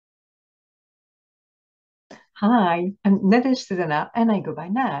Hi, I'm Nadesh Susanna and I go by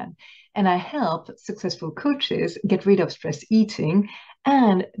Nan. And I help successful coaches get rid of stress eating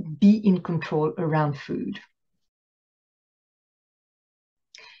and be in control around food.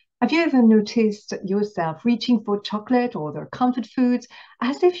 Have you ever noticed yourself reaching for chocolate or other comfort foods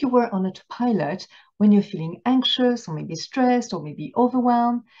as if you were on autopilot when you're feeling anxious or maybe stressed or maybe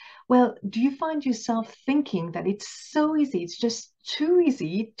overwhelmed? Well, do you find yourself thinking that it's so easy, it's just too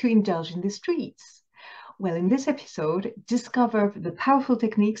easy to indulge in the treats? Well, in this episode, discover the powerful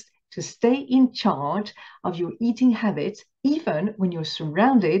techniques to stay in charge of your eating habits, even when you're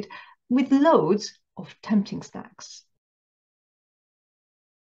surrounded with loads of tempting snacks.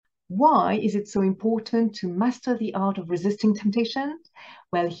 Why is it so important to master the art of resisting temptation?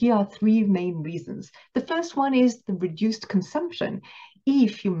 Well, here are three main reasons. The first one is the reduced consumption.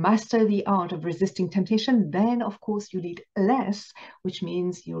 If you master the art of resisting temptation, then of course you'll eat less, which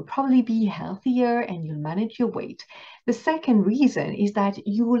means you'll probably be healthier and you'll manage your weight. The second reason is that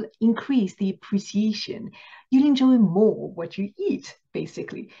you will increase the appreciation. You'll enjoy more what you eat,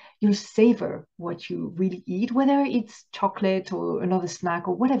 basically. You'll savor what you really eat, whether it's chocolate or another snack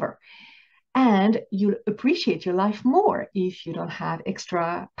or whatever. And you'll appreciate your life more if you don't have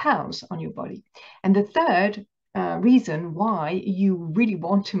extra pounds on your body. And the third reason why you really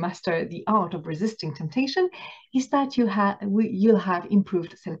want to master the art of resisting temptation is that you'll have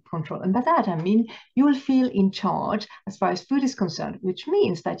improved self-control. And by that, I mean you will feel in charge as far as food is concerned, which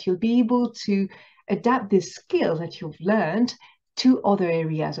means that you'll be able to adapt this skill that you've learned to other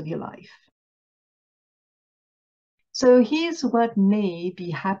areas of your life. So here's what may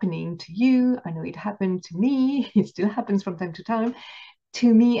be happening to you. I know it happened to me. It still happens from time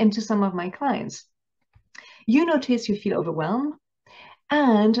to me and to some of my clients. You notice you feel overwhelmed,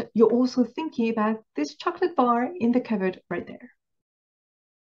 and you're also thinking about this chocolate bar in the cupboard right there.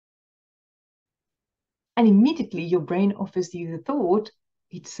 And immediately your brain offers you the thought,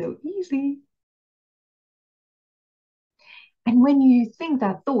 it's so easy. And when you think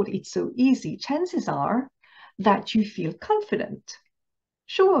that thought, it's so easy, chances are that you feel confident,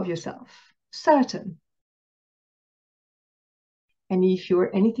 sure of yourself, certain. And if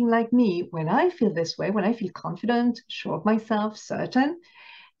you're anything like me, when I feel this way, when I feel confident, sure of myself, certain,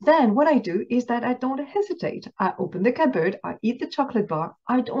 then what I do is that I don't hesitate. I open the cupboard, I eat the chocolate bar,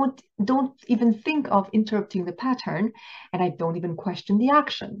 I don't even think of interrupting the pattern, and I don't even question the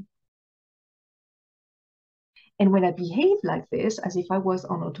action. And when I behave like this, as if I was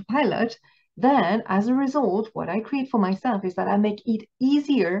on autopilot, then as a result, what I create for myself is that I make it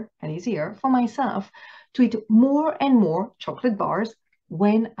easier and easier for myself to eat more and more chocolate bars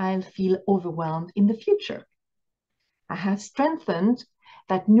when I'll feel overwhelmed in the future. I have strengthened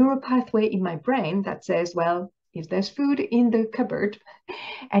that neural pathway in my brain that says, well, if there's food in the cupboard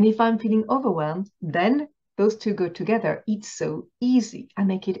and if I'm feeling overwhelmed, then those two go together. It's so easy. I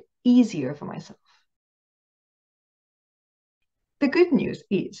make it easier for myself. The good news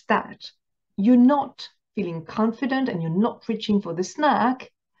is that you're not feeling confident and you're not reaching for the snack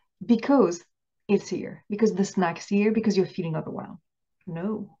because it's here, because the snack's here, because you're feeling overwhelmed.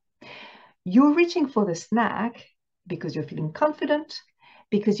 No, you're reaching for the snack because you're feeling confident,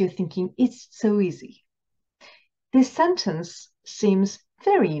 because you're thinking it's so easy. This sentence seems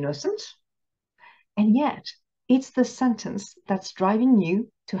very innocent, and yet it's the sentence that's driving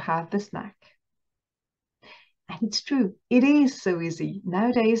you to have the snack. And it's true, it is so easy.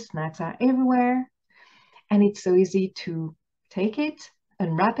 Nowadays, snacks are everywhere, and it's so easy to take it,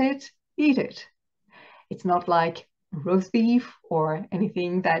 unwrap it, eat it. It's not like roast beef or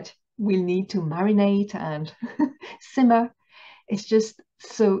anything that we'll need to marinate and simmer. It's just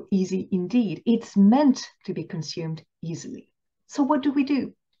so easy indeed. It's meant to be consumed easily. So what do we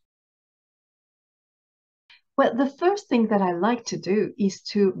do? Well, the first thing that I like to do is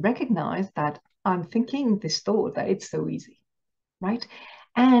to recognize that I'm thinking this thought that it's so easy, right?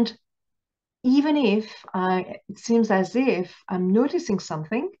 And even if it seems as if I'm noticing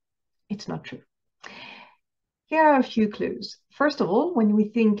something, it's not true. Here are a few clues. First of all, when we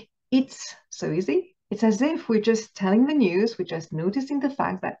think it's so easy, it's as if we're just telling the news, we're just noticing the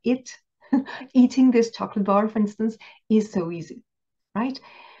fact that eating this chocolate bar, for instance, is so easy, right?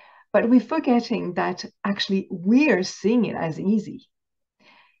 But we're forgetting that actually we're seeing it as easy.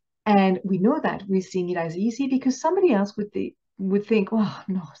 And we know that we're seeing it as easy because somebody else would think, oh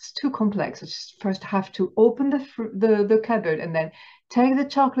no, it's too complex. I just first have to open the cupboard and then take the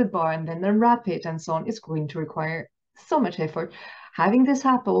chocolate bar and then unwrap it and so on. It's going to require so much effort. Having this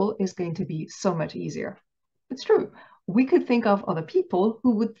apple is going to be so much easier. It's true. We could think of other people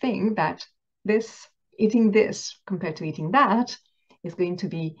who would think that eating this compared to eating that is going to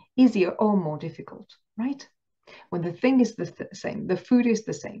be easier or more difficult, right? when the thing is the same, the food is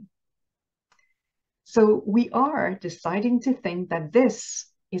the same. So we are deciding to think that this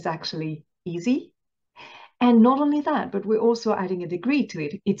is actually easy. And not only that, but we're also adding a degree to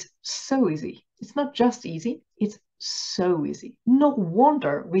it. It's so easy. It's not just easy, it's so easy. No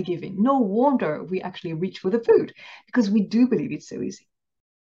wonder we give in. No wonder we actually reach for the food, because we do believe it's so easy.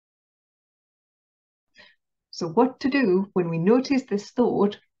 So what to do when we notice this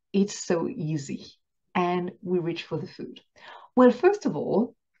thought, it's so easy, and we reach for the food? Well, first of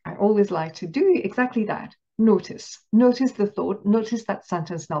all, I always like to do exactly that. Notice the thought, notice that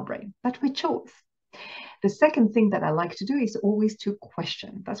sentence in our brain that we chose. The second thing that I like to do is always to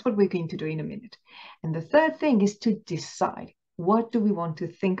question. That's what we're going to do in a minute. And the third thing is to decide. What do we want to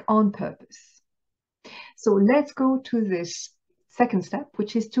think on purpose? So let's go to this second step,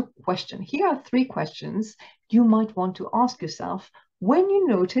 which is to question. Here are 3 questions you might want to ask yourself when you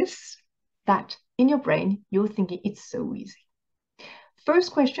notice that in your brain you're thinking it's so easy.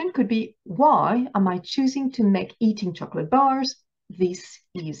 First question could be, why am I choosing to make eating chocolate bars this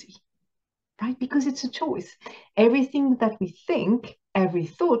easy? Right? Because it's a choice. Everything that we think, every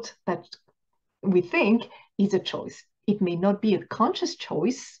thought that we think is a choice. It may not be a conscious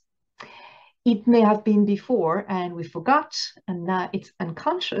choice. It may have been before and we forgot, and now it's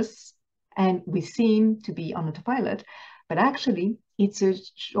unconscious and we seem to be on autopilot, but actually it's a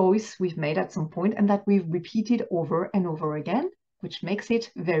choice we've made at some point and that we've repeated over and over again, which makes it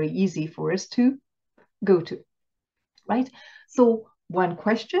very easy for us to go to, right? So one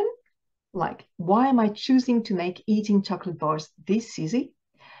question, like, why am I choosing to make eating chocolate bars this easy,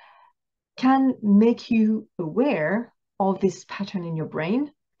 can make you aware of this pattern in your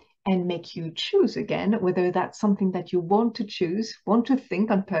brain and make you choose again whether that's something that you want to choose, want to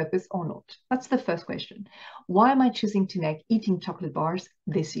think on purpose or not. That's the first question. Why am I choosing to make eating chocolate bars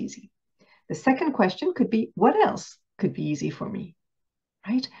this easy? The second question could be, what else could be easy for me,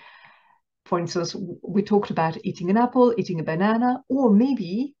 right? For instance, we talked about eating an apple, eating a banana, or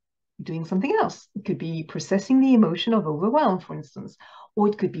maybe doing something else. It could be processing the emotion of overwhelm, for instance, or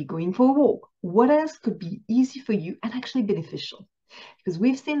it could be going for a walk. What else could be easy for you and actually beneficial? Because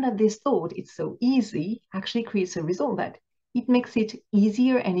we've seen that this thought, it's so easy, actually creates a result that it makes it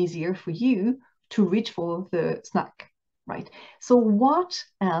easier and easier for you to reach for the snack, right? So what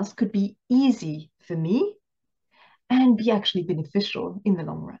else could be easy for me and be actually beneficial in the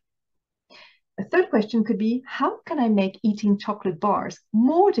long run? A third question could be, how can I make eating chocolate bars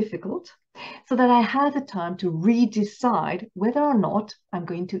more difficult so that I have the time to re-decide whether or not I'm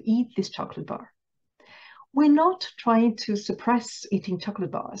going to eat this chocolate bar? We're not trying to suppress eating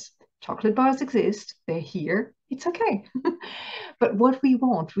chocolate bars. Chocolate bars exist, they're here, it's okay. But what we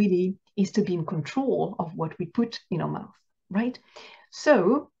want really is to be in control of what we put in our mouth, right?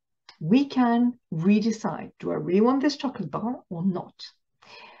 So we can redecide, do I really want this chocolate bar or not?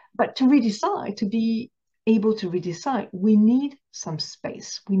 But to redecide, to be able to redecide, we need some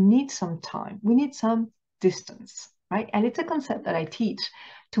space, we need some time, we need some distance, right? And it's a concept that I teach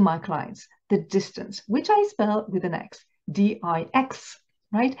to my clients, the distance, which I spell with an X, D-I-X,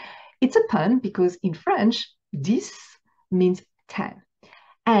 right? It's a pun because in French, 10 means 10.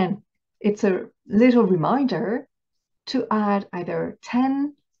 And it's a little reminder to add either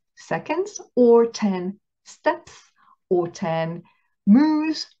 10 seconds or 10 steps or 10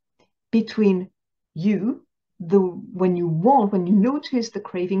 moves between you, when you notice the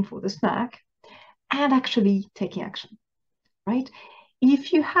craving for the snack, and actually taking action, right?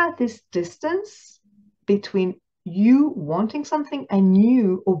 If you have this distance between you wanting something and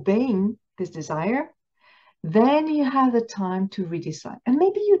you obeying this desire, then you have the time to redecide. And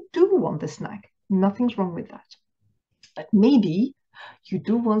maybe you do want the snack. Nothing's wrong with that. But maybe you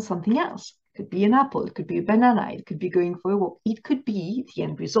do want something else. It could be an apple, it could be a banana, it could be going for a walk, it could be the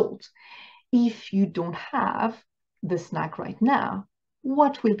end result. If you don't have the snack right now,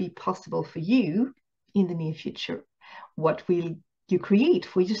 what will be possible for you in the near future? What will you create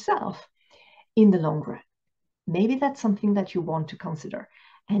for yourself in the long run? Maybe that's something that you want to consider.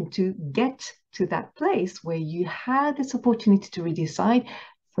 And to get to that place where you have this opportunity to redecide,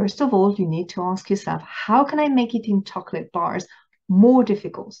 first of all, you need to ask yourself, how can I make eating chocolate bars more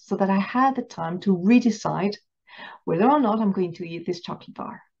difficult so that I have the time to redecide whether or not I'm going to eat this chocolate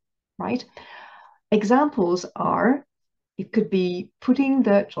bar, right? Examples are, it could be putting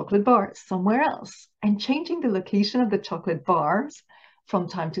the chocolate bar somewhere else and changing the location of the chocolate bars from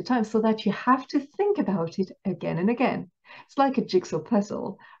time to time so that you have to think about it again and again. It's like a jigsaw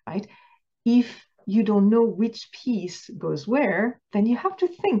puzzle, right? If you don't know which piece goes where, then you have to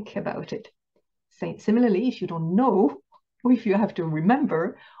think about it. Similarly, if you don't know, or if you have to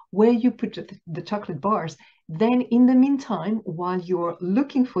remember where you put the chocolate bars, then in the meantime, while you're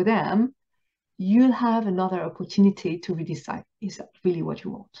looking for them, you'll have another opportunity to really decide, is that really what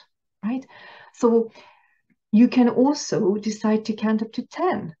you want, right? So you can also decide to count up to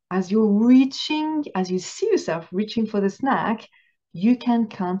 10. As you see yourself reaching for the snack, you can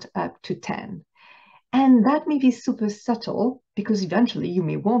count up to 10. And that may be super subtle because eventually you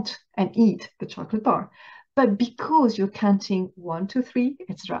may want and eat the chocolate bar. But because you're counting 1, 2, 3,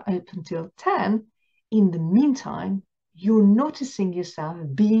 etc., up until 10, in the meantime, you're noticing yourself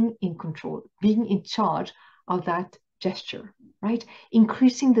being in control, being in charge of that gesture, right?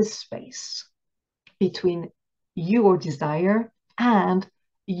 Increasing the space between your desire and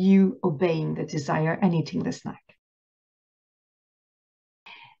you obeying the desire and eating the snack.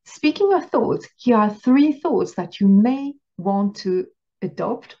 Speaking of thoughts, here are 3 thoughts that you may want to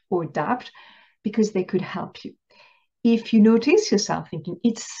adopt or adapt because they could help you. If you notice yourself thinking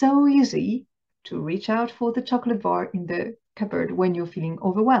it's so easy to reach out for the chocolate bar in the cupboard when you're feeling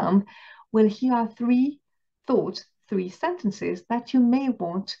overwhelmed, well, here are 3 thoughts, 3 sentences that you may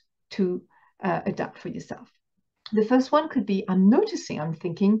want to adapt for yourself. The first one could be, I'm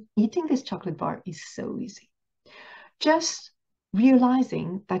thinking, eating this chocolate bar is so easy. Just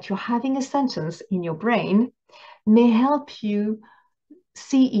realizing that you're having a sentence in your brain may help you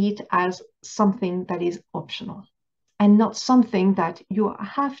see it as something that is optional and not something that you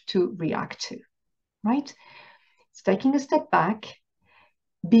have to react to, right? It's taking a step back,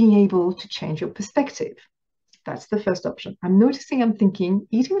 being able to change your perspective. That's the first option. I'm thinking,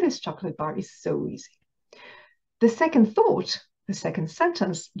 eating this chocolate bar is so easy. The second thought, the second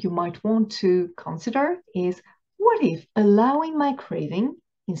sentence you might want to consider is, what if allowing my craving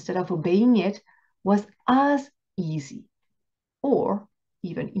instead of obeying it was as easy or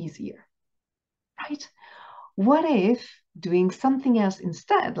even easier, right? What if doing something else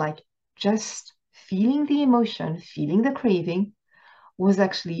instead, like just feeling the emotion, feeling the craving, was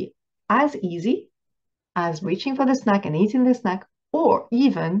actually as easy as reaching for the snack and eating the snack, or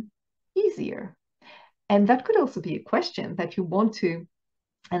even easier? And that could also be a question that you want to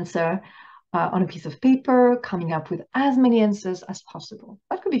answer on a piece of paper, coming up with as many answers as possible.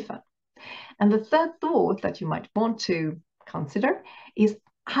 That could be fun. And the third thought that you might want to consider is,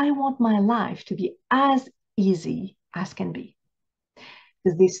 I want my life to be as easy as can be.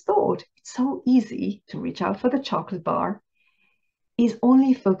 Because this thought, it's so easy to reach out for the chocolate bar, is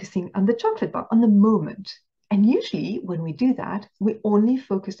only focusing on the chocolate bar, on the moment. And usually when we do that, we only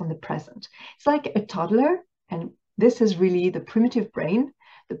focus on the present. It's like a toddler, and this is really the primitive brain,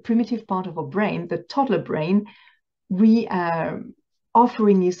 the primitive part of our brain, the toddler brain, we are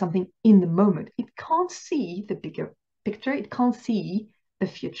offering you something in the moment. It can't see the bigger picture, it can't see the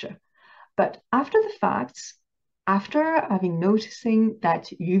future. But after the fact, after having noticing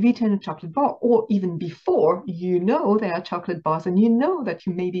that you've eaten a chocolate bar, or even before, you know there are chocolate bars and you know that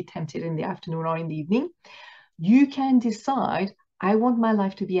you may be tempted in the afternoon or in the evening, you can decide, I want my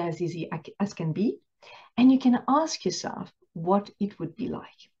life to be as easy as can be. And you can ask yourself what it would be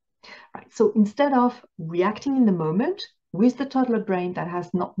like. Right. So instead of reacting in the moment with the toddler brain that has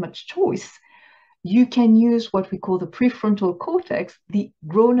not much choice, you can use what we call the prefrontal cortex, the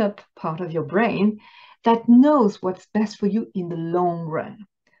grown-up part of your brain that knows what's best for you in the long run,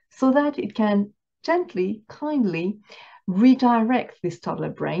 so that it can gently, kindly redirect this toddler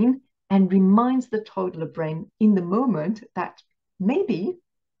brain and reminds the toddler brain in the moment that maybe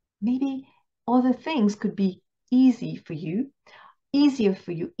other things could be easier for you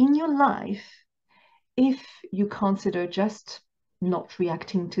in your life if you consider just not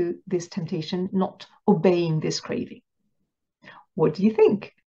reacting to this temptation, not obeying this craving. What do you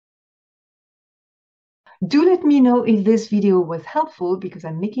think? Do let me know if this video was helpful, because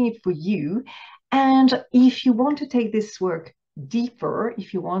I'm making it for you. And if you want to take this work deeper,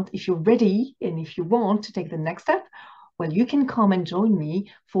 if you're ready and if you want to take the next step, well, you can come and join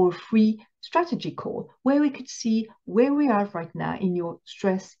me for a free strategy call where we could see where we are right now in your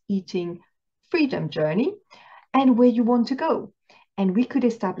stress eating freedom journey and where you want to go. And we could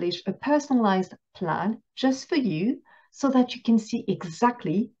establish a personalized plan just for you so that you can see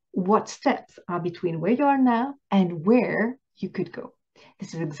exactly what steps are between where you are now and where you could go.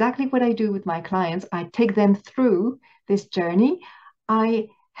 This is exactly what I do with my clients. I take them through this journey. I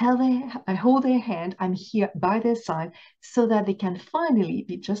hold their hand. I'm here by their side so that they can finally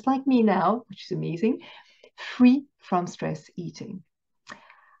be just like me now, which is amazing, free from stress eating.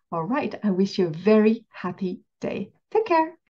 All right. I wish you a very happy day. Take care.